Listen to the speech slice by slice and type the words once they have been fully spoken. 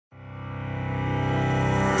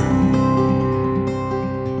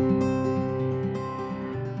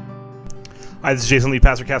Hi, this is Jason Lee,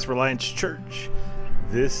 pastor Casper Alliance Church.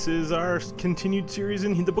 This is our continued series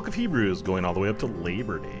in the book of Hebrews, going all the way up to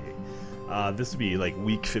Labor Day. This will be like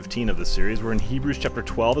week 15 of the series. We're in Hebrews chapter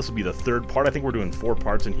 12. This will be the third part. I think we're doing 4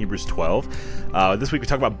 parts in Hebrews 12. This week we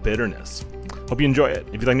talk about bitterness. Hope you enjoy it.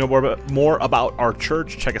 If you'd like to know more about our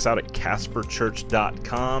church, check us out at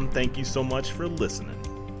casperchurch.com. Thank you so much for listening.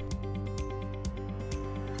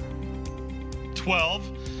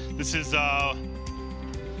 12. This is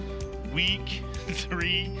week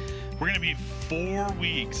 3. We're going to be 4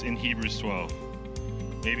 weeks in Hebrews 12.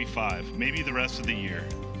 Maybe 5. Maybe the rest of the year.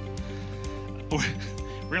 We're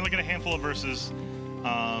going to look at a handful of verses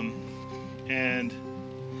and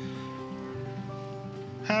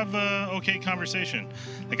have an okay conversation.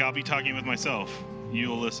 Like I'll be talking with myself.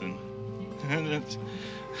 You'll listen.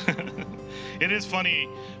 It is funny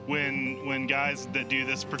when guys that do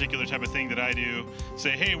this particular type of thing that I do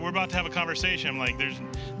say, hey, we're about to have a conversation. I'm like,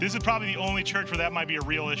 this is probably the only church where that might be a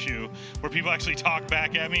real issue, where people actually talk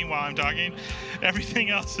back at me while I'm talking. Everything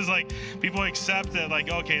else is like, people accept that, like,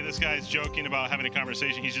 okay, this guy's joking about having a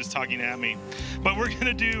conversation. He's just talking at me. But we're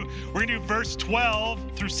gonna do verse 12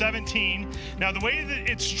 through 17. Now, the way that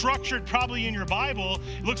it's structured probably in your Bible,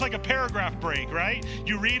 it looks like a paragraph break, right?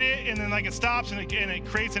 You read it and then like it stops and it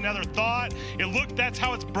creates another thought. That's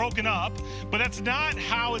how it's broken up, but that's not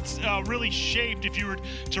how it's really shaped if you were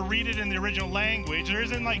to read it in the original language. There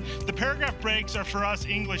isn't like, the paragraph breaks are for us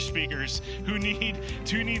English speakers who need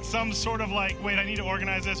some sort of like, wait, I need to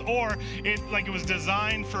organize this, or it was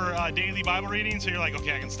designed for daily Bible reading, so you're like,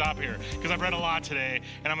 okay, I can stop here because I've read a lot today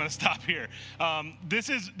and I'm going to stop here. This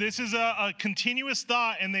is a continuous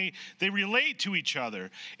thought, and they relate to each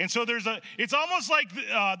other. And so it's almost like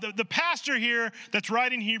the pastor here that's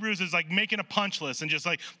writing Hebrews is like making a punch list and just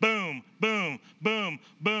like boom, boom, boom,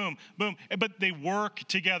 boom, boom. But they work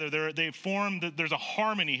together. There's a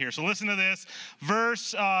harmony here. So listen to this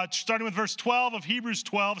starting with verse 12 of Hebrews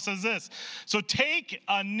 12. It says this: so take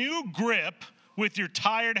a new grip with your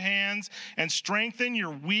tired hands and strengthen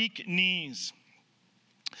your weak knees.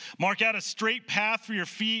 Mark out a straight path for your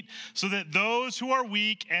feet so that those who are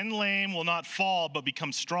weak and lame will not fall but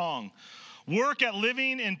become strong. Work at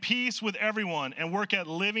living in peace with everyone and work at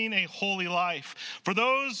living a holy life. For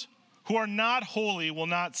those who are not holy will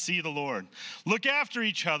not see the Lord. Look after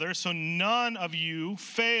each other so none of you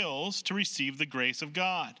fails to receive the grace of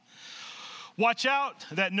God. Watch out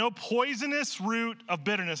that no poisonous root of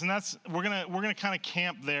bitterness, and we're gonna kind of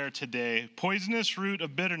camp there today. Poisonous root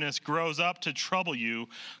of bitterness grows up to trouble you,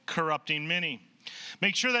 corrupting many.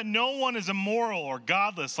 Make sure that no one is immoral or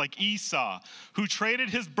godless like Esau, who traded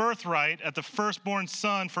his birthright at the firstborn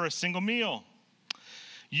son for a single meal.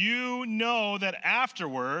 You know that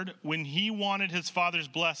afterward, when he wanted his father's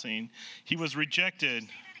blessing, he was rejected.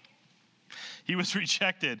 It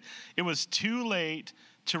was too late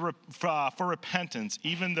for repentance,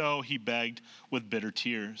 even though he begged with bitter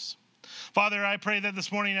tears. Father, I pray that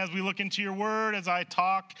this morning as we look into your word, as I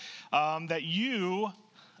talk, that you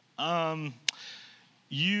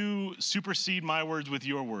supersede my words with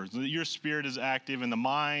your words, that your spirit is active in the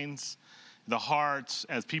minds, the hearts,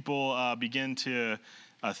 as people begin to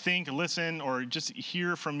think, listen, or just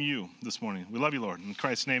hear from you this morning. We love you, Lord. In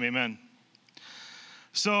Christ's name, amen.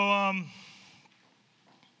 So,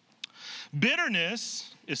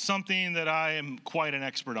 bitterness is something that I am quite an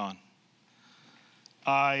expert on.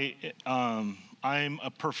 I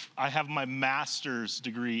have my master's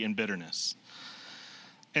degree in bitterness,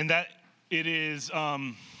 and that it is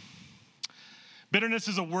bitterness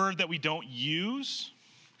is a word that we don't use.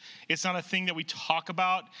 It's not a thing that we talk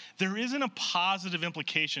about. There isn't a positive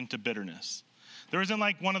implication to bitterness. There isn't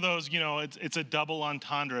like one of those, it's a double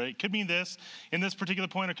entendre. It could mean this in this particular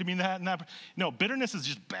point, or it could mean that and that. No, bitterness is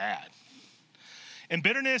just bad. And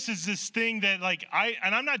bitterness is this thing that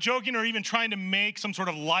I'm not joking or even trying to make some sort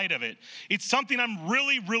of light of it. It's something I'm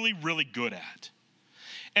really, really, really good at.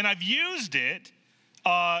 And I've used it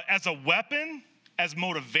as a weapon, as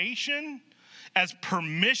motivation, as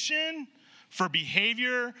permission for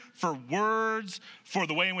behavior, for words, for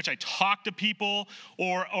the way in which I talk to people,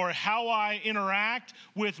 or how I interact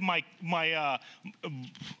with my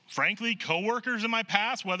frankly, coworkers in my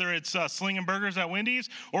past, whether it's slinging burgers at Wendy's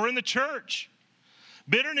or in the church.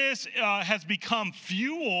 Bitterness has become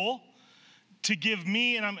fuel to give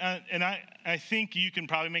me, and I think you can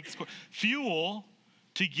probably make this fuel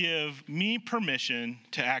to give me permission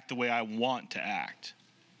to act the way I want to act.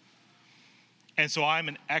 And so I'm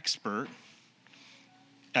an expert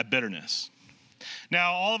at bitterness.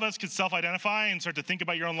 Now, all of us could self-identify and start to think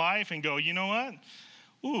about your own life and go, you know what?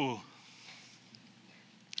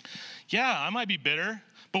 Yeah, I might be bitter,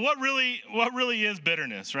 But what really is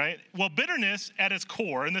bitterness, right? Well, bitterness at its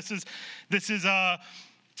core, and I'll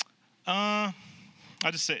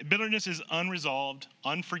just say it, bitterness is unresolved,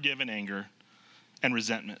 unforgiven anger and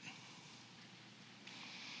resentment.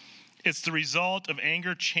 It's the result of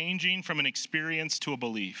anger changing from an experience to a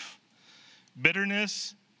belief.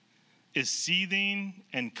 Bitterness is seething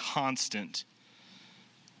and constant.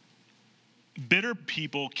 Bitter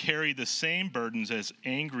people carry the same burdens as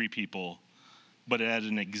angry people, but at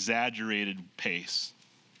an exaggerated pace.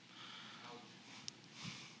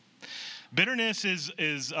 Bitterness is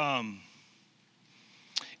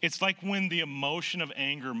it's like when the emotion of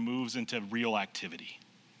anger moves into real activity.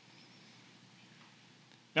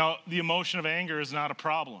 Now, the emotion of anger is not a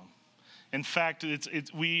problem. In fact,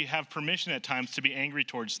 we have permission at times to be angry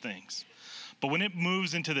towards things. But when it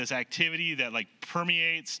moves into this activity that like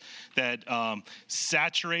permeates, that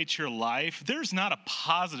saturates your life, there's not a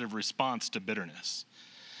positive response to bitterness.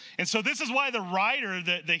 And so this is why the writer,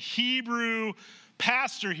 the Hebrew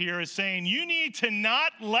pastor here is saying, you need to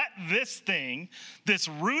not let this thing, this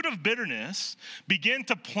root of bitterness, begin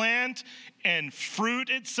to plant and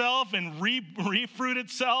fruit itself and refruit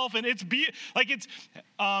itself. And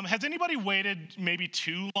has anybody waited maybe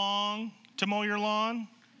too long to mow your lawn?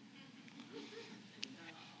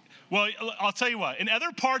 Well, I'll tell you what, in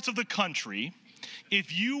other parts of the country,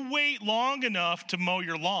 if you wait long enough to mow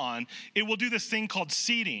your lawn, it will do this thing called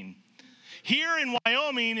seeding. Here in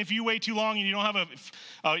Wyoming, if you wait too long and you don't have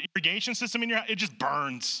a irrigation system in your house, it just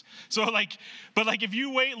burns. So but if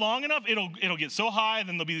you wait long enough, it'll get so high, and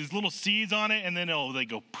then there'll be these little seeds on it, and then they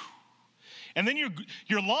go poof. And then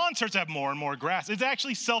your lawn starts to have more and more grass. It's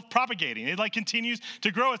actually self-propagating. It continues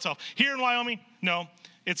to grow itself. Here in Wyoming, no,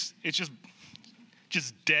 it's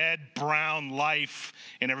just dead brown life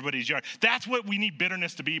in everybody's yard. That's what we need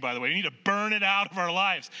bitterness to be, by the way. We need to burn it out of our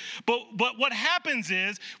lives. But what happens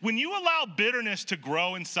is when you allow bitterness to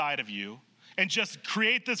grow inside of you and just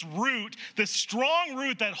create this root, this strong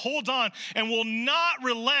root that holds on and will not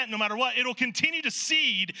relent no matter what, it'll continue to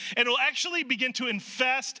seed, and it'll actually begin to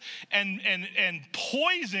infest and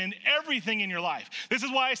poison everything in your life. This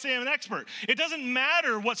is why I say I'm an expert. It doesn't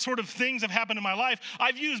matter what sort of things have happened in my life.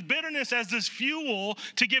 I've used bitterness as this fuel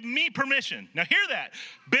to give me permission. Now hear that.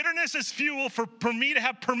 Bitterness is fuel for me to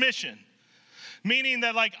have permission. Meaning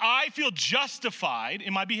that I feel justified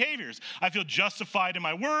in my behaviors. I feel justified in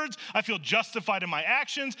my words. I feel justified in my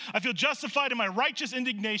actions. I feel justified in my righteous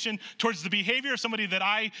indignation towards the behavior of somebody that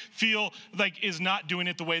I feel is not doing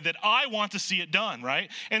it the way that I want to see it done, right?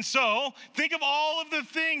 And so think of all of the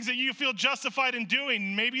things that you feel justified in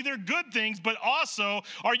doing. Maybe they're good things, but also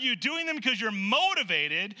are you doing them because you're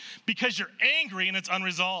motivated, because you're angry and it's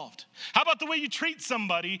unresolved? How about the way you treat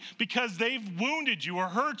somebody because they've wounded you or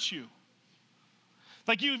hurt you?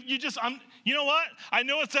 You know what? I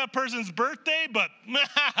know it's that person's birthday, but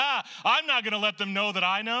I'm not going to let them know that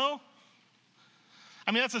I know.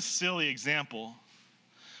 I mean, that's a silly example.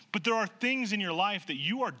 But there are things in your life that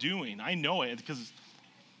you are doing. I know it because,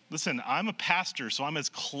 listen, I'm a pastor, so I'm as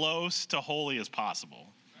close to holy as possible.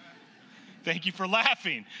 Thank you for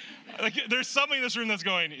laughing. There's somebody in this room that's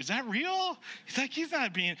going, is that real? He's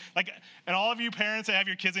not being, and all of you parents that have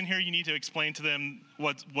your kids in here, you need to explain to them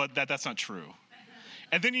that's not true.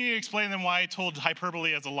 And then you need to explain to them why I told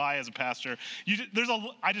hyperbole as a lie as a pastor.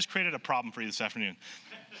 I just created a problem for you this afternoon.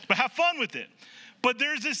 But have fun with it. But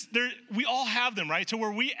we all have them, right? So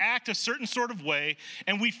where we act a certain sort of way,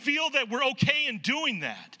 and we feel that we're okay in doing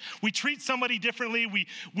that. We treat somebody differently.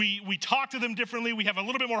 We talk to them differently. We have a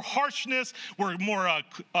little bit more harshness. We're more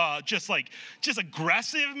just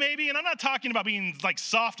aggressive, maybe. And I'm not talking about being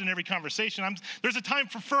soft in every conversation. There's a time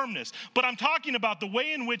for firmness. But I'm talking about the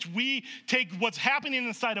way in which we take what's happening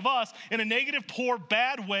inside of us in a negative, poor,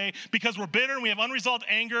 bad way because we're bitter and we have unresolved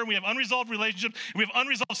anger and we have unresolved relationships and we have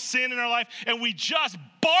unresolved sin in our life, and we just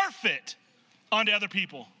barf it onto other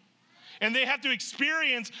people. And they have to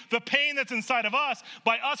experience the pain that's inside of us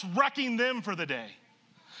by us wrecking them for the day.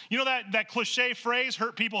 You know that cliche phrase,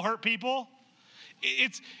 hurt people hurt people?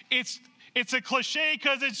 It's a cliche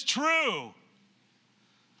because it's true.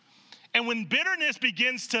 And when bitterness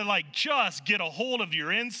begins to just get a hold of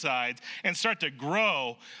your insides and start to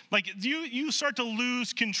grow, you start to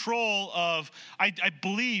lose control of, I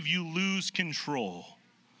believe you lose control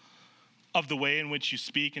of the way in which you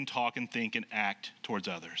speak and talk and think and act towards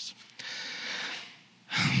others.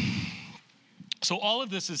 So all of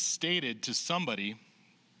this is stated to somebody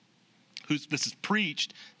this is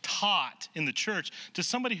preached, taught in the church to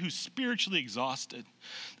somebody who's spiritually exhausted,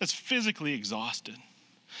 that's physically exhausted,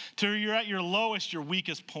 to you're at your lowest, your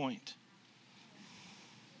weakest point.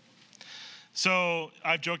 So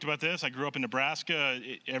I've joked about this. I grew up in Nebraska.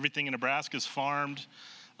 Everything in Nebraska is farmed.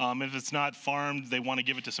 If it's not farmed, they want to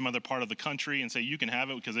give it to some other part of the country and say, you can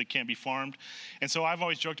have it because it can't be farmed. And so I've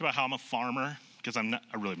always joked about how I'm a farmer, because I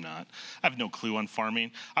really am not. I have no clue on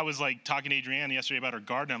farming. I was like talking to Adrienne yesterday about her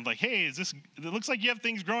garden. I'm like, hey, it looks like you have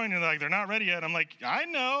things growing. And they're like, they're not ready yet. I'm like, I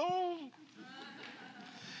know.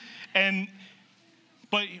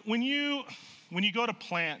 But when you go to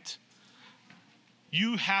plant,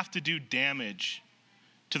 you have to do damage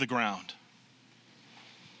to the ground.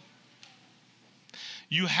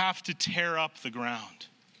 You have to tear up the ground.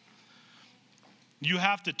 You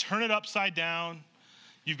have to turn it upside down.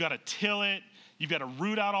 You've got to till it. You've got to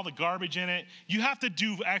root out all the garbage in it. You have to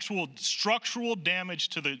do actual structural damage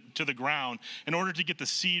to the ground in order to get the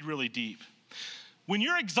seed really deep. When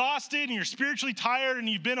you're exhausted and you're spiritually tired and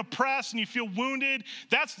you've been oppressed and you feel wounded,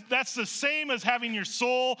 that's the same as having your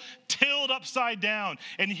soul tilled upside down.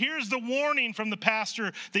 And here's the warning from the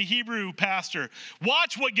pastor, the Hebrew pastor.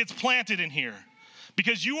 Watch what gets planted in here,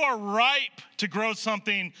 because you are ripe to grow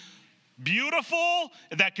something beautiful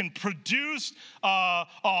that can produce a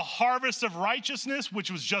harvest of righteousness,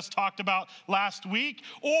 which was just talked about last week,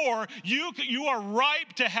 or you are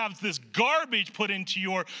ripe to have this garbage put into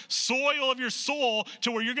your soil of your soul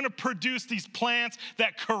to where you're going to produce these plants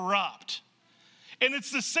that corrupt. And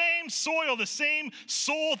it's the same soil, the same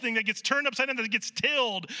soul thing that gets turned upside down, that gets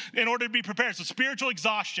tilled in order to be prepared. So spiritual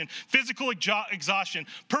exhaustion, physical exhaustion,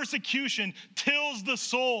 persecution tills the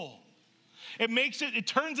soul. It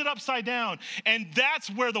turns it upside down. And that's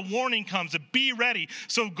where the warning comes, to be ready.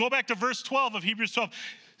 So go back to verse 12 of Hebrews 12.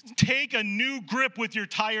 Take a new grip with your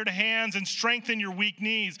tired hands and strengthen your weak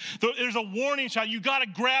knees. There's a warning shot. You got to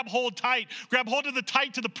grab hold tight. Grab hold of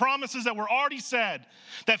the promises that were already said.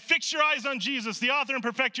 That fix your eyes on Jesus, the author and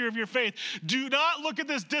perfecter of your faith. Do not look at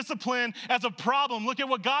this discipline as a problem. Look at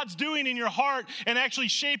what God's doing in your heart and actually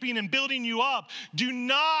shaping and building you up.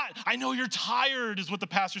 I know you're tired, is what the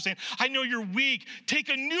pastor's saying. I know you're weak. Take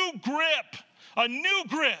a new grip. A new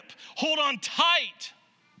grip. Hold on tight.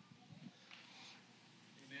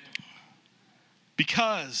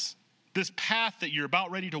 Because this path that you're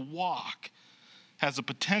about ready to walk has a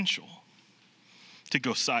potential to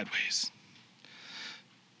go sideways.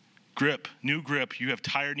 Grip, new grip. You have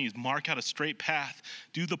tired knees. Mark out a straight path.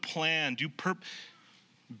 Do the plan.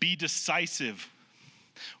 Be decisive.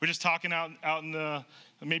 We're just talking out in the.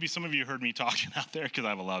 Maybe some of you heard me talking out there because I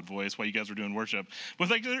have a loud voice while you guys were doing worship. But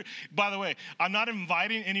by the way, I'm not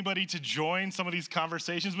inviting anybody to join some of these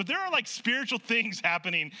conversations, but there are like spiritual things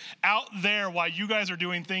happening out there while you guys are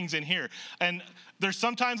doing things in here. And there's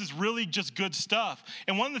sometimes it's really just good stuff.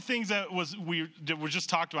 And one of the things that we just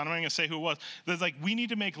talked about, I'm not going to say who it was, there's like we need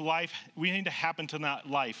to happen to not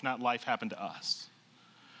life happen to us.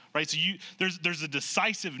 Right? So there's a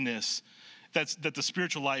decisiveness that the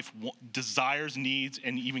spiritual life desires, needs,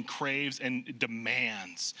 and even craves and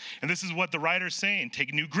demands. And this is what the writer's saying.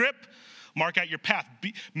 Take a new grip. Mark out your path.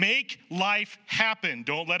 Make life happen.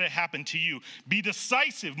 Don't let it happen to you. Be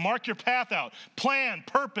decisive. Mark your path out. Plan,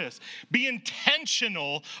 purpose. Be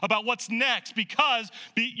intentional about what's next, because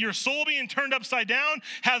your soul being turned upside down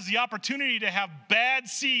has the opportunity to have bad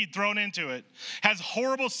seed thrown into it, has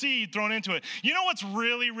horrible seed thrown into it. You know what's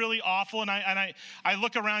really, really awful? And I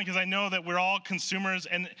look around because I know that we're all consumers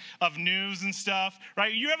of news and stuff,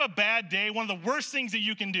 right? You have a bad day. One of the worst things that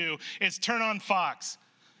you can do is turn on Fox.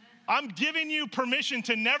 I'm giving you permission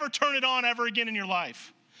to never turn it on ever again in your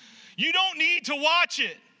life. You don't need to watch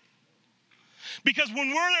it. Because when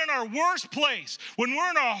we're in our worst place, when we're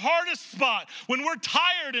in our hardest spot, when we're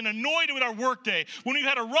tired and annoyed with our workday, when we've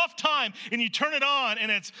had a rough time and you turn it on and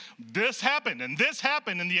it's this happened and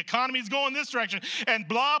the economy's going this direction and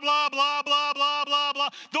blah, blah, blah, blah, blah, blah, blah.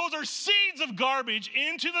 Those are seeds of garbage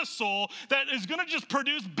into the soul that is going to just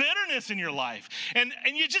produce bitterness in your life. And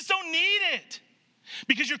you just don't need it.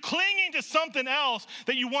 Because you're clinging to something else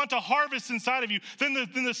that you want to harvest inside of you than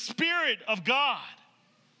the Spirit of God.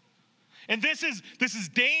 And this is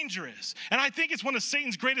dangerous. And I think it's one of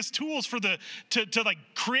Satan's greatest tools to like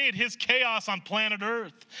create his chaos on planet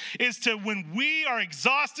Earth, is to, when we are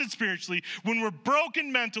exhausted spiritually, when we're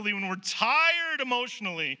broken mentally, when we're tired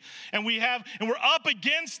emotionally, and we're up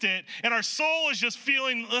against it, and our soul is just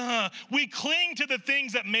feeling, we cling to the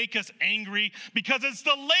things that make us angry because it's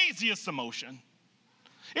the laziest emotion.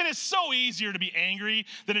 It is so easier to be angry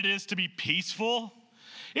than it is to be peaceful.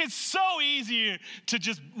 It's so easier to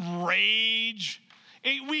just rage.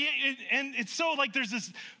 And it's so like there's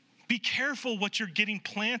this, be careful what you're getting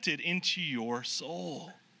planted into your soul.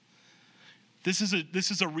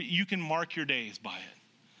 You can mark your days by it.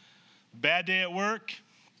 Bad day at work.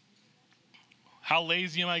 How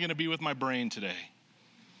lazy am I going to be with my brain today?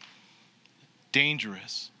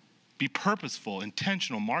 Dangerous. Be purposeful,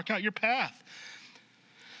 intentional. Mark out your path.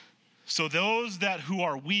 So those who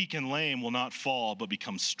are weak and lame will not fall, but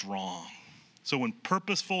become strong. So when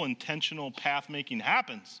purposeful, intentional path making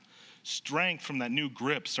happens, strength from that new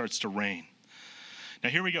grip starts to reign. Now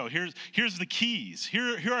here we go. Here's the keys.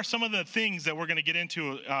 Here are some of the things that we're going to get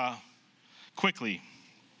into quickly.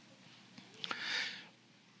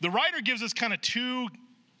 The writer gives us kind of two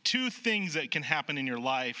things that can happen in your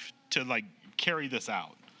life to like carry this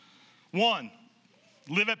out. One,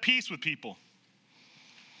 live at peace with people.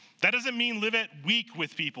 That doesn't mean live at weak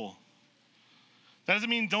with people. That doesn't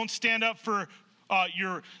mean don't stand up for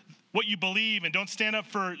what you believe and don't stand up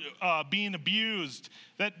for being abused.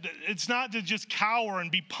 That it's not to just cower and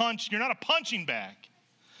be punched. You're not a punching bag.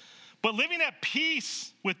 But living at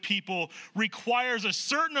peace with people requires a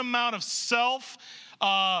certain amount of self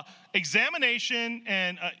examination,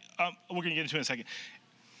 and we're going to get into it in a second,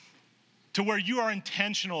 to where you are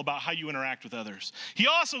intentional about how you interact with others. He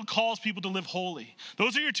also calls people to live holy.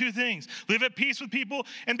 Those are your two things. Live at peace with people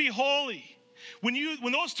and be holy. When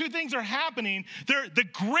those two things are happening, the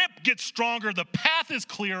grip gets stronger, the path is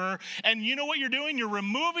clearer, and you know what you're doing? You're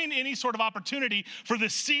removing any sort of opportunity for the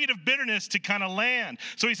seed of bitterness to kind of land.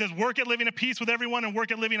 So he says, work at living at peace with everyone and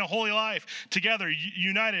work at living a holy life together,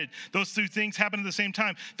 united. Those two things happen at the same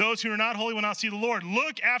time. Those who are not holy will not see the Lord.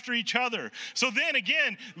 Look after each other. So then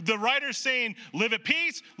again, the writer's saying, live at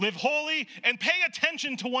peace, live holy, and pay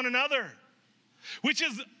attention to one another. Which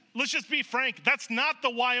is, let's just be frank, that's not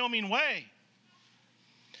the Wyoming way.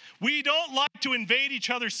 We don't like to invade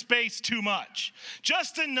each other's space too much.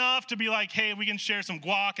 Just enough to be like, hey, we can share some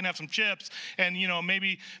guac and have some chips and,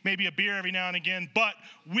 maybe a beer every now and again. But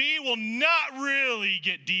we will not really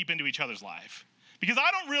get deep into each other's life. Because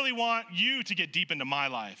I don't really want you to get deep into my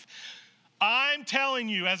life. I'm telling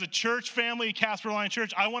you, as a church family, Casper Alliance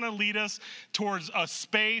Church, I want to lead us towards a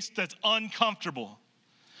space that's uncomfortable.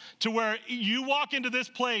 To where you walk into this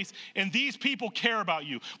place and these people care about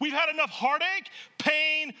you. We've had enough heartache,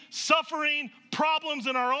 pain, suffering, problems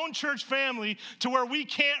in our own church family to where we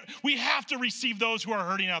have to receive those who are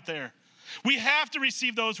hurting out there. We have to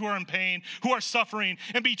receive those who are in pain, who are suffering,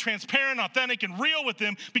 and be transparent, authentic, and real with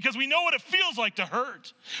them because we know what it feels like to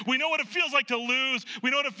hurt. We know what it feels like to lose. We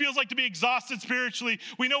know what it feels like to be exhausted spiritually.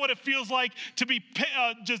 We know what it feels like to be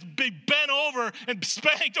just be bent over and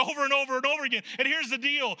spanked over and over and over again. And here's the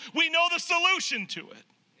deal. We know the solution to it.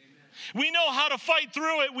 We know how to fight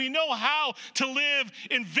through it. We know how to live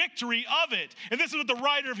in victory of it. And this is what the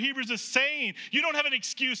writer of Hebrews is saying. You don't have an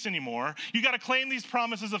excuse anymore. You got to claim these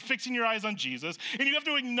promises of fixing your eyes on Jesus. And you have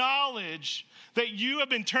to acknowledge that you have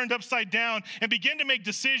been turned upside down and begin to make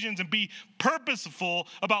decisions and be purposeful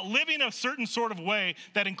about living a certain sort of way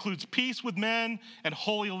that includes peace with men and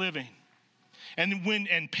holy living.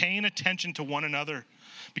 And paying attention to one another.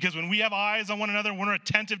 Because when we have eyes on one another, when we're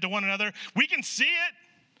attentive to one another, we can see it.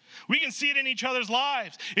 We can see it in each other's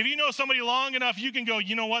lives. If you know somebody long enough, you can go,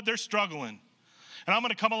 you know what, they're struggling. And I'm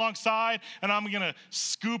going to come alongside, and I'm going to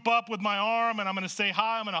scoop up with my arm, and I'm going to say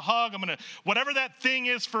hi, I'm going to hug, whatever that thing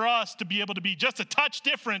is for us to be able to be just a touch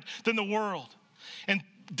different than the world. And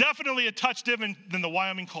definitely a touch different than the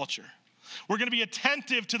Wyoming culture. We're going to be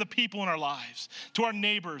attentive to the people in our lives, to our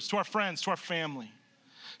neighbors, to our friends, to our family,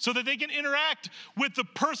 so that they can interact with the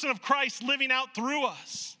person of Christ living out through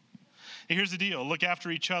us. And here's the deal. Look after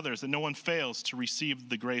each other so that no one fails to receive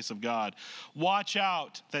the grace of God. Watch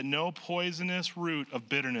out that no poisonous root of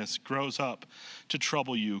bitterness grows up to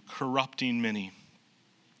trouble you, corrupting many.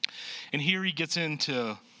 And here he gets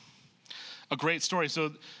into a great story.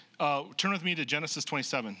 So turn with me to Genesis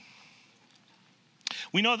 27.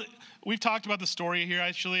 We know that we've talked about the story here,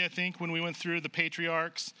 actually, I think, when we went through the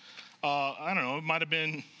patriarchs. I don't know, it might have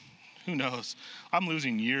been, who knows? I'm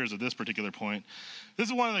losing years at this particular point. This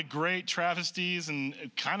is one of the great travesties and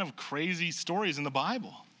kind of crazy stories in the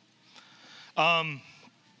Bible.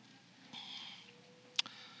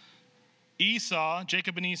 Esau,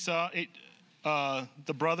 Jacob and Esau,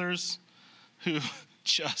 the brothers who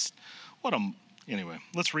just, anyway,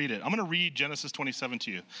 let's read it. I'm going to read Genesis 27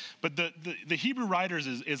 to you. But the Hebrew writers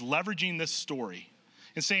is leveraging this story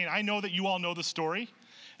and saying, I know that you all know the story,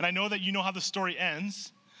 and I know that you know how the story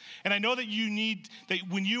ends. And I know that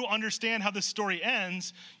when you understand how this story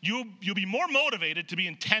ends, you'll be more motivated to be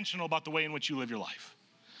intentional about the way in which you live your life.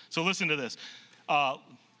 So listen to this.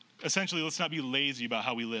 Essentially, let's not be lazy about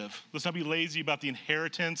how we live. Let's not be lazy about the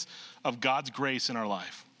inheritance of God's grace in our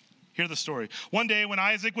life. Hear the story. One day when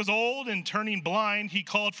Isaac was old and turning blind, he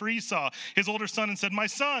called for Esau, his older son, and said, "My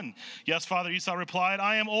son." "Yes, father," Esau replied.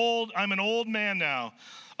 I'm an old man now."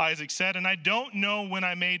 Isaac said, "and I don't know when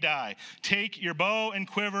I may die. Take your bow and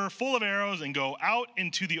quiver full of arrows and go out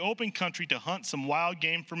into the open country to hunt some wild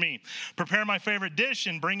game for me. Prepare my favorite dish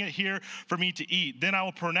and bring it here for me to eat. Then I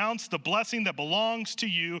will pronounce the blessing that belongs to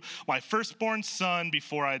you, my firstborn son,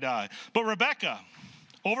 before I die." But Rebekah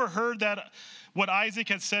overheard what Isaac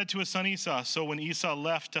had said to his son Esau. So when Esau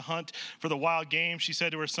left to hunt for the wild game, she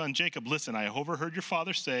said to her son Jacob, "Listen, I have overheard your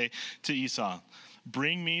father say to Esau,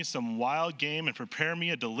 'Bring me some wild game and prepare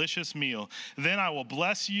me a delicious meal. Then I will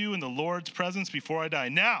bless you in the Lord's presence before I die.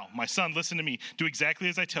 Now, my son, listen to me. Do exactly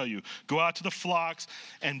as I tell you. Go out to the flocks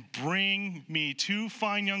and bring me 2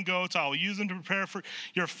 fine young goats. I will use them to prepare for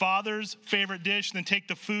your father's favorite dish. Then take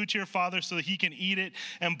the food to your father so that he can eat it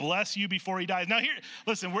and bless you before he dies.'" Now here,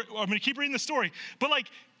 listen, I'm going to keep reading the story. But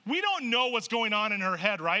we don't know what's going on in her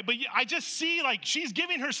head, right? But I just see she's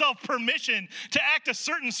giving herself permission to act a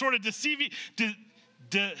certain sort of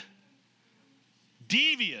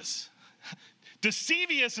devious.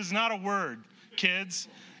 Deceivious is not a word, kids.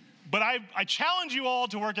 But I challenge you all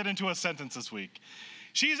to work it into a sentence this week.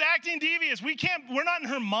 She's acting devious. We're not in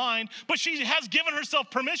her mind, but she has given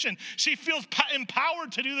herself permission. She feels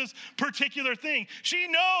empowered to do this particular thing. She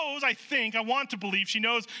knows, I want to believe, she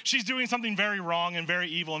knows she's doing something very wrong and very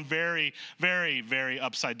evil and very, very, very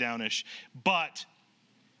upside downish. But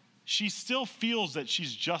she still feels that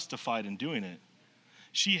she's justified in doing it.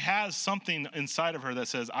 She has something inside of her that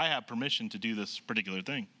says, I have permission to do this particular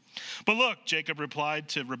thing. "But look," Jacob replied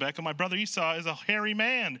to Rebekah, "my brother Esau is a hairy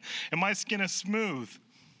man, and my skin is smooth.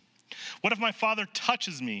 What if my father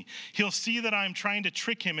touches me? He'll see that I'm trying to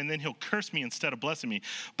trick him, and then he'll curse me instead of blessing me."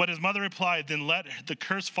 But his mother replied, "Then let the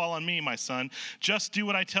curse fall on me, my son. Just do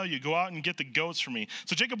what I tell you. Go out and get the goats for me."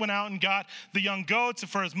 So Jacob went out and got the young goats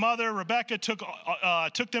for his mother. Rebekah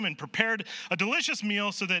took them and prepared a delicious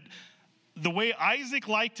meal so that the way Isaac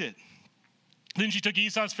liked it. Then she took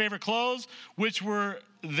Esau's favorite clothes, which were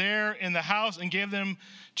there in the house, and gave them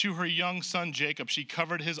to her young son Jacob. She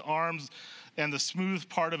covered his arms and the smooth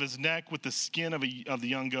part of his neck with the skin of the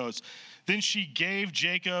young goats. Then she gave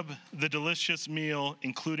Jacob the delicious meal,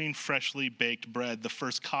 including freshly baked bread. The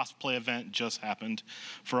first cosplay event just happened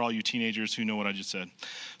for all you teenagers who know what I just said.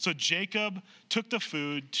 So Jacob took the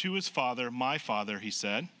food to his father. "My father," he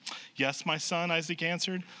said. "Yes, my son," Isaac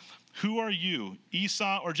answered. "Who are you,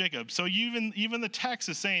 Esau or Jacob?" So even the text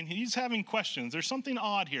is saying he's having questions. There's something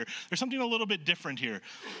odd here. There's something a little bit different here.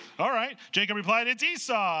 "All right," Jacob replied, "it's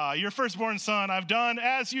Esau, your firstborn son. I've done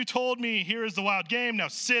as you told me. Here is the wild game. Now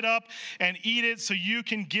sit up and eat it so you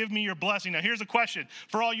can give me your blessing." Now here's a question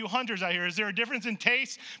for all you hunters out here. Is there a difference in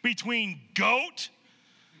taste between goat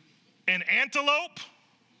and antelope?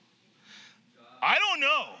 I don't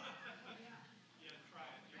know.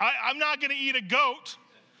 I'm not going to eat a goat.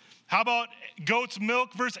 How about goat's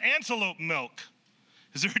milk versus antelope milk?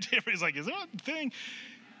 Is there a difference? Is there a thing?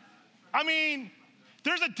 I mean,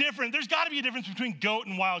 there's got to be a difference between goat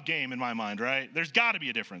and wild game in my mind, right? There's got to be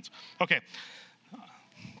a difference. Okay.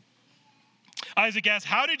 Isaac asked,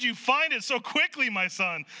 "How did you find it so quickly, my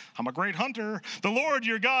son?" "I'm a great hunter. The Lord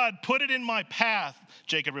your God put it in my path,"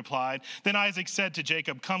 Jacob replied. Then Isaac said to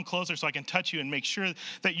Jacob, "Come closer so I can touch you and make sure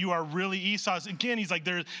that you are really Esau's." Again, he's like,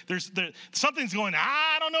 there's something's going,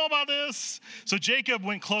 I don't know about this. So Jacob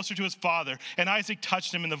went closer to his father, and Isaac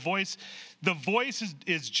touched him, and the voice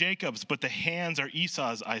is Jacob's, but the hands are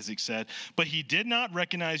Esau's, Isaac said. But he did not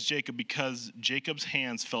recognize Jacob because Jacob's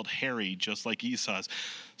hands felt hairy, just like Esau's.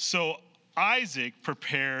 So Isaac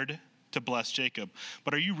prepared to bless Jacob.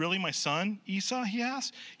 "But are you really my son, Esau?" he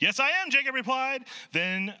asked. "Yes, I am," Jacob replied.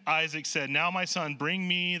 Then Isaac said, "Now, my son, bring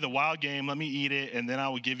me the wild game. Let me eat it, and then I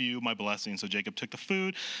will give you my blessing." So Jacob took the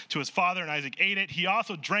food to his father, and Isaac ate it. He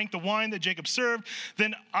also drank the wine that Jacob served.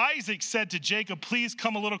 Then Isaac said to Jacob, "Please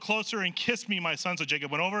come a little closer and kiss me, my son." So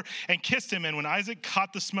Jacob went over and kissed him, and when Isaac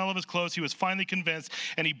caught the smell of his clothes, he was finally convinced,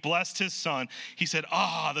 and he blessed his son. He said,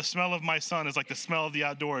 "The smell of my son is like the smell of the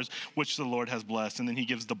outdoors, which the Lord has blessed." And then he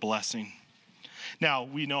gives the blessing. Now,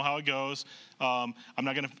 we know how it goes. I'm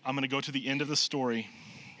going to go to the end of the story.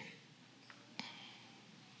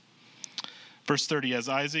 Verse 30, as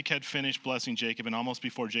Isaac had finished blessing Jacob, and almost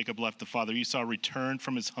before Jacob left, the father Esau returned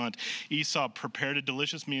from his hunt. Esau prepared a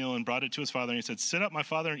delicious meal and brought it to his father, and he said, "Sit up, my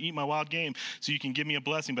father, and eat my wild game, so you can give me a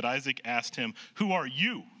blessing." But Isaac asked him, "Who are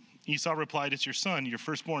you?" Esau replied, "It's your son, your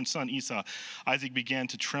firstborn son, Esau." Isaac began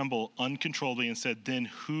to tremble uncontrollably and said, "Then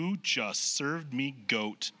who just served me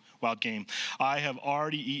wild game? I have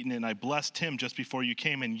already eaten it, and I blessed him just before you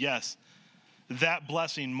came. And yes, that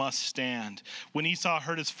blessing must stand. When Esau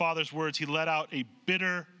heard his father's words, he let out a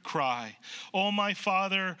bitter cry. "Oh, my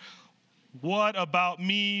father, what about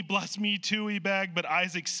me? Bless me too," he begged. But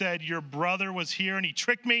Isaac said, "Your brother was here and he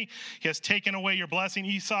tricked me. He has taken away your blessing."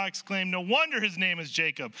 Esau exclaimed, "No wonder his name is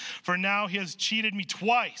Jacob, for now he has cheated me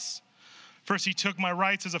twice. First he took my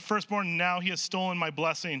rights as a firstborn, and now he has stolen my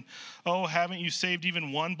blessing. Oh, haven't you saved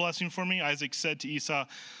even one blessing for me?" Isaac said to Esau,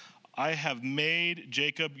 "I have made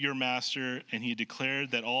Jacob your master, and he declared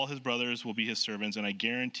that all his brothers will be his servants, and I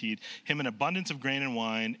guaranteed him an abundance of grain and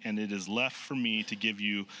wine, and it is left for me to give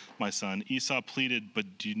you my son." Esau pleaded,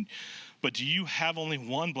 But do you have only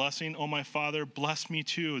one blessing, oh my father? Bless me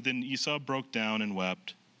too." Then Esau broke down and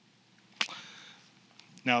wept.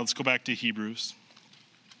 Now let's go back to Hebrews.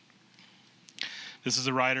 This is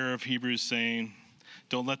the writer of Hebrews saying,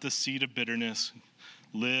 don't let the seed of bitterness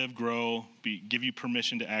live, grow, give you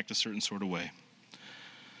permission to act a certain sort of way.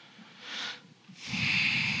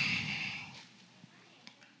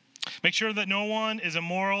 Make sure that no one is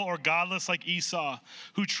immoral or godless like Esau,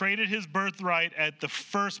 who traded his birthright at the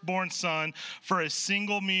firstborn son for a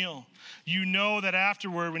single meal. You know that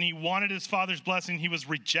afterward, when he wanted his father's blessing, he was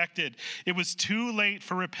rejected. It was too late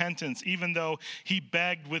for repentance, even though he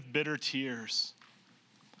begged with bitter tears.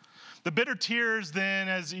 The bitter tears, then,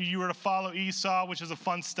 as you were to follow Esau, which is a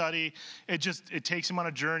fun study, it takes him on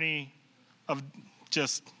a journey of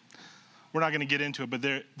just, we're not going to get into it, but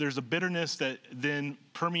there's a bitterness that then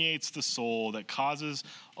permeates the soul that causes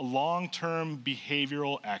a long-term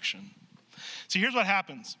behavioral action. So here's what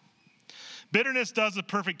happens. Bitterness does the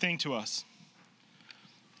perfect thing to us.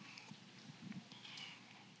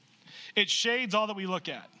 It shades all that we look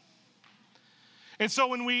at. And so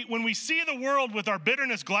when we see the world with our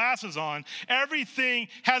bitterness glasses on, everything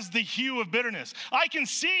has the hue of bitterness. I can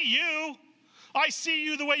see you. I see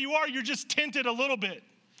you the way you are. You're just tinted a little bit.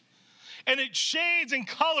 And it shades and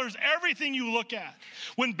colors everything you look at.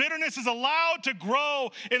 When bitterness is allowed to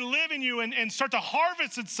grow and live in you and start to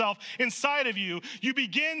harvest itself inside of you, you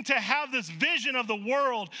begin to have this vision of the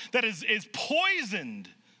world that is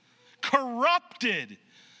poisoned, corrupted,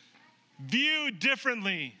 viewed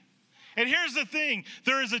differently. And here's the thing,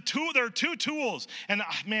 there are two tools, and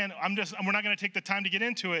man, we're not going to take the time to get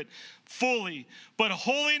into it fully, but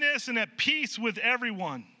holiness and at peace with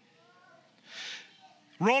everyone.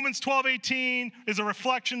 Romans 12:18 is a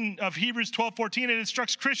reflection of Hebrews 12:14. It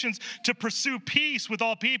instructs Christians to pursue peace with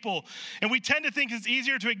all people. And we tend to think it's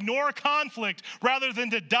easier to ignore conflict rather than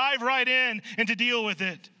to dive right in and to deal with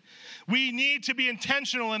it. We need to be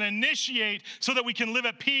intentional and initiate so that we can live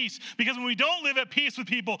at peace. Because when we don't live at peace with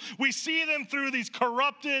people, we see them through these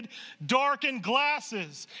corrupted, darkened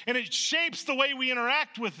glasses, and it shapes the way we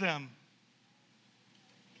interact with them.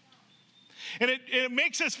 And it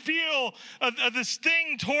makes us feel this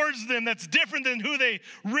thing towards them that's different than who they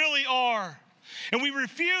really are. And we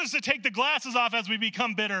refuse to take the glasses off as we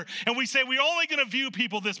become bitter. And we say, we're only going to view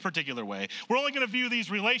people this particular way. We're only going to view these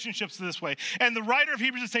relationships this way. And the writer of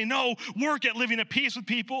Hebrews is saying, no, work at living at peace with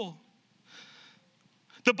people.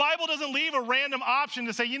 The Bible doesn't leave a random option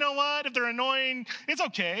to say, you know what, if they're annoying, it's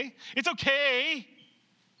okay. It's okay.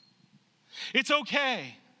 It's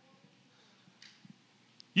okay.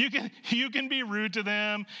 You can be rude to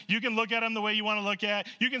them. You can look at them the way you want to look at.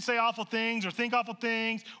 You can say awful things or think awful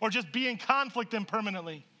things or just be in conflict them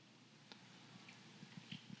permanently.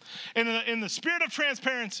 In the spirit of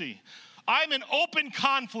transparency, I'm in open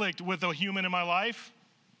conflict with a human in my life.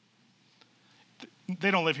 They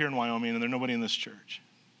don't live here in Wyoming, and there's nobody in this church.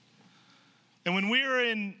 And when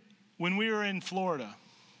we were in Florida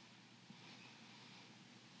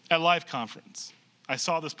at Life Conference, I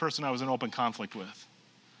saw this person I was in open conflict with.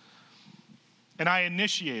 And I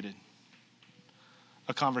initiated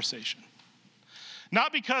a conversation.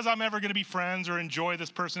 Not because I'm ever going to be friends or enjoy this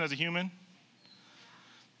person as a human,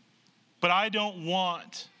 but I don't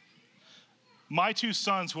want my two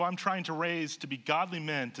sons, who I'm trying to raise to be godly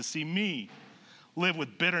men, to see me live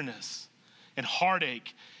with bitterness and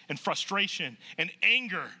heartache and frustration and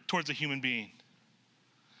anger towards a human being.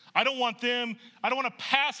 I don't want to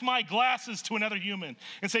pass my glasses to another human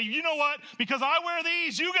and say, you know what, because I wear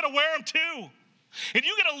these, you got to wear them too. And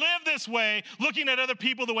you got to live this way, looking at other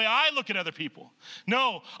people the way I look at other people.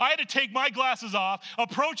 No, I had to take my glasses off,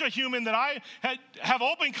 approach a human that I have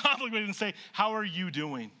open conflict with and say, how are you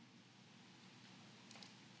doing?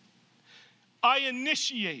 I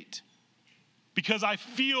initiate because I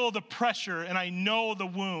feel the pressure and I know the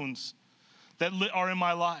wounds that are in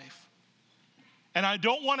my life. And I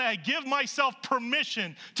don't want to give myself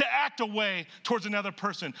permission to act away towards another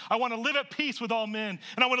person. I want to live at peace with all men,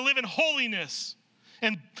 and I want to live in holiness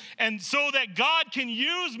and so that God can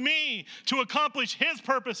use me to accomplish his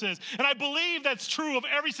purposes. And I believe that's true of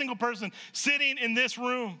every single person sitting in this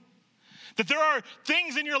room. That there are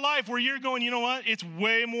things in your life where you're going, you know what? It's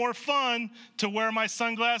way more fun to wear my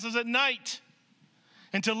sunglasses at night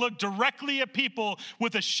and to look directly at people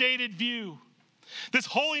with a shaded view. This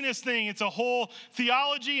holiness thing, it's a whole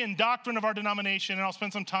theology and doctrine of our denomination, and I'll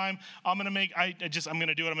spend some time. I'm going to make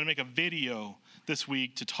a video this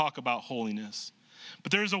week to talk about holiness.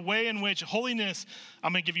 But there's a way in which holiness,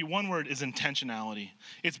 I'm going to give you one word, is intentionality.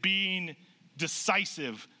 It's being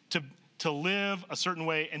decisive to live a certain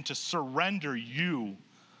way and to surrender your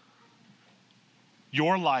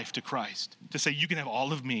life to Christ, to say, you can have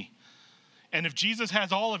all of me. And if Jesus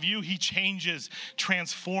has all of you, he changes,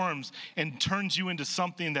 transforms, and turns you into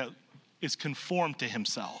something that is conformed to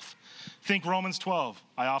himself. Think Romans 12.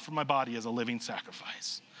 I offer my body as a living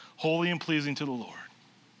sacrifice, holy and pleasing to the Lord.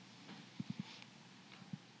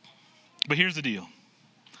 But here's the deal.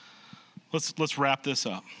 Let's wrap this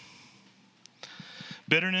up.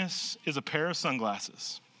 Bitterness is a pair of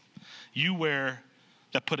sunglasses you wear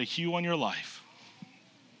that put a hue on your life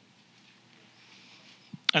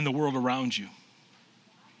and the world around you.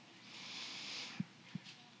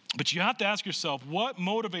 But you have to ask yourself, what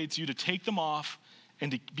motivates you to take them off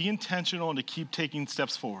and to be intentional and to keep taking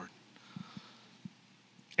steps forward?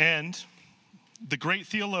 And the great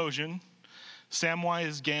theologian,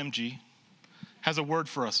 Samwise Gamgee, has a word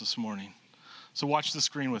for us this morning. So watch the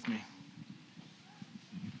screen with me.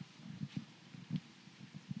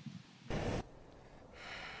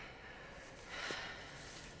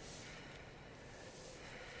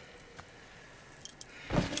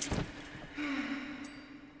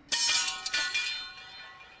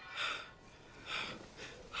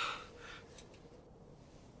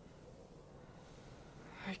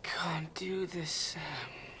 I can't do this, Sam.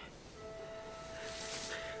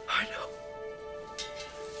 I know.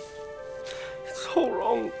 It's all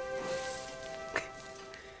wrong.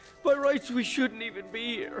 By rights, we shouldn't even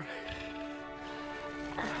be here.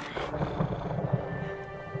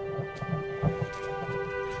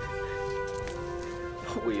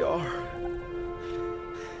 But we are.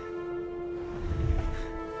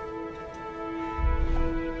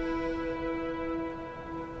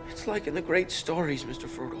 It's like in the great stories, Mr.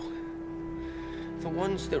 Frodo. The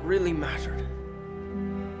ones that really mattered.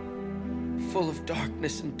 Full of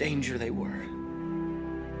darkness and danger they were.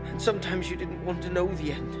 And sometimes you didn't want to know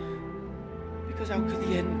the end. Because how could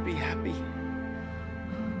the end be happy?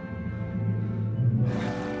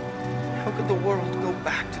 How could the world go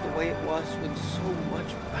back to the way it was when so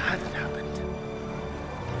much bad happened?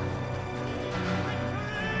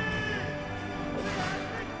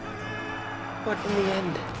 But in the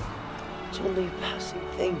end, it's only a passing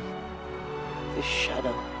thing. This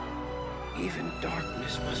shadow. Even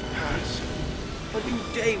darkness must pass. A new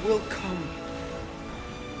day will come.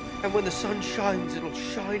 And when the sun shines, it'll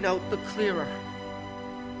shine out the clearer.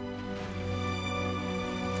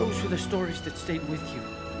 Those were the stories that stayed with you.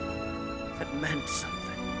 That meant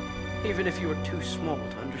something. Even if you were too small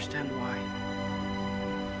to understand why.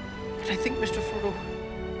 And I think, Mr. Frodo,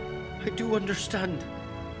 I do understand.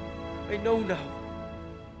 I know now.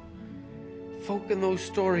 Folk in those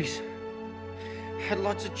stories had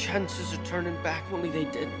lots of chances of turning back, only they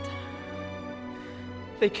didn't.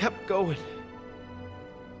 They kept going.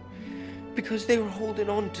 Because they were holding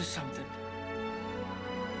on to something.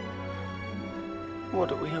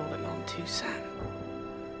 What are we holding on to, Sam?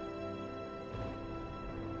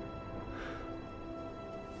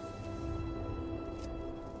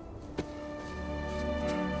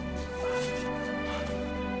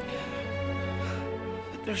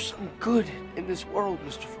 There's some good in this world,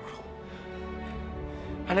 Mr. Frodo.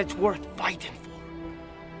 And it's worth fighting for.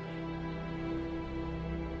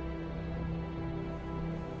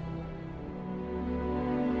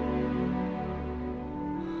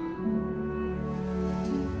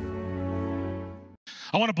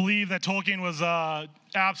 I want to believe that Tolkien was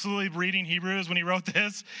absolutely reading Hebrews when he wrote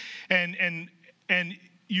this, and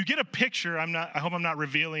you get a picture. I hope I'm not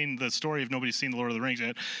revealing the story if nobody's seen The Lord of the Rings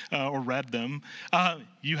yet or read them.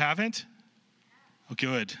 You haven't? Oh,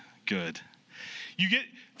 good. You get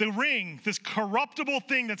the ring, this corruptible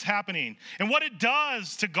thing that's happening, and what it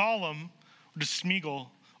does to Gollum, or to Smeagol,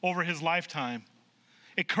 over his lifetime.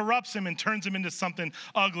 It corrupts him and turns him into something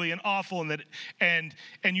ugly and awful, and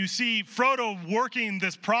you see Frodo working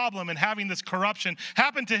this problem and having this corruption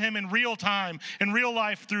happen to him in real time, in real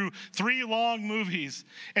life, through 3 long movies.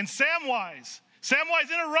 And Samwise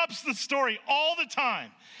Samwise interrupts the story all the time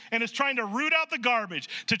and is trying to root out the garbage,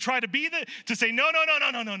 to try to to say, no,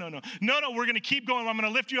 we're going to keep going. I'm going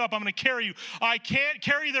to lift you up. I'm going to carry you. I can't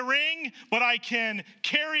carry the ring, but I can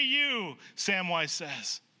carry you, Samwise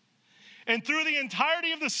says. And through the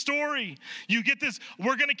entirety of the story, you get this,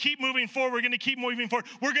 we're going to keep moving forward. We're going to keep moving forward.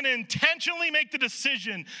 We're going to intentionally make the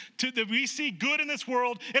decision that we see good in this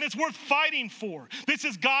world, and it's worth fighting for. This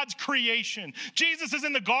is God's creation. Jesus is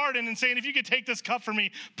in the garden and saying, if you could take this cup from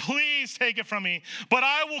me, please take it from me. But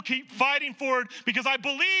I will keep fighting for it because I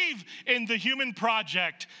believe in the human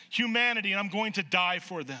project, humanity, and I'm going to die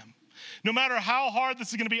for them. No matter how hard this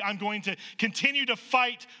is going to be, I'm going to continue to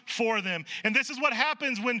fight for them. And this is what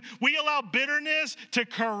happens when we allow bitterness to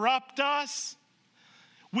corrupt us.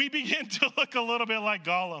 We begin to look a little bit like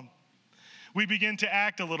Gollum. We begin to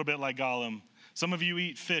act a little bit like Gollum. Some of you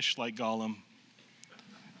eat fish like Gollum.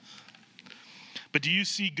 But do you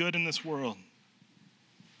see good in this world?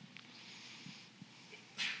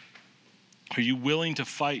 Are you willing to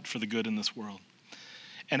fight for the good in this world?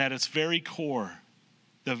 And at its very core,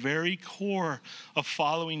 the very core of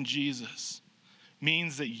following Jesus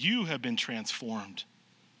means that you have been transformed,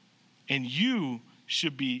 and you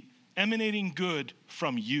should be emanating good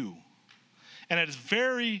from you. And at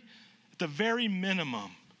the very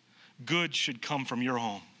minimum, good should come from your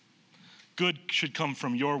home. Good should come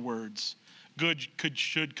from your words. Good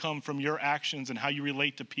should come from your actions and how you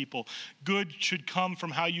relate to people. Good should come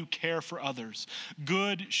from how you care for others.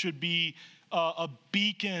 Good should be a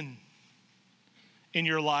beacon in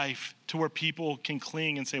your life to where people can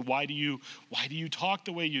cling and say, why do you talk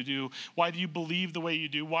the way you do? Why do you believe the way you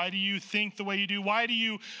do? Why do you think the way you do? Why do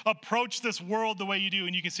you approach this world the way you do?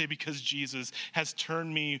 And you can say, because Jesus has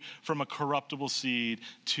turned me from a corruptible seed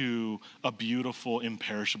to a beautiful,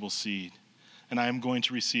 imperishable seed. And I am going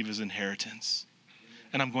to receive his inheritance.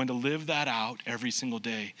 And I'm going to live that out every single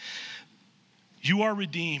day. You are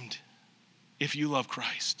redeemed if you love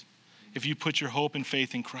Christ, if you put your hope and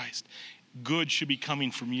faith in Christ. Good should be coming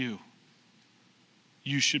from you.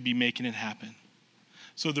 You should be making it happen.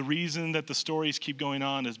 So the reason that the stories keep going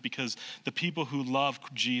on is because the people who love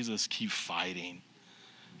Jesus keep fighting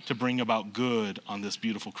to bring about good on this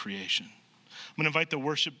beautiful creation. I'm going to invite the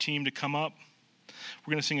worship team to come up.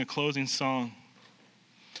 We're going to sing a closing song.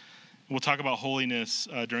 We'll talk about holiness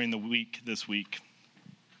during the week this week.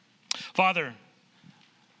 Father,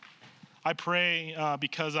 I pray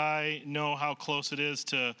because I know how close it is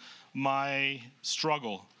to my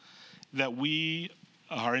struggle, that we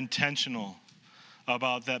are intentional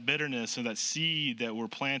about that bitterness and that seed that we're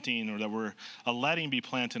planting or that we're letting be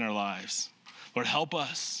planted in our lives. Lord, help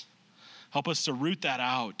us. Help us to root that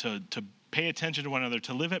out, to pay attention to one another,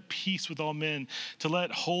 to live at peace with all men, to let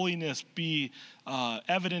holiness be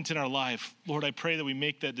evident in our life. Lord, I pray that we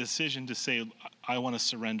make that decision to say, I want to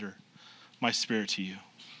surrender my spirit to you.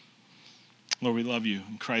 Lord, we love you.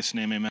 In Christ's name, amen.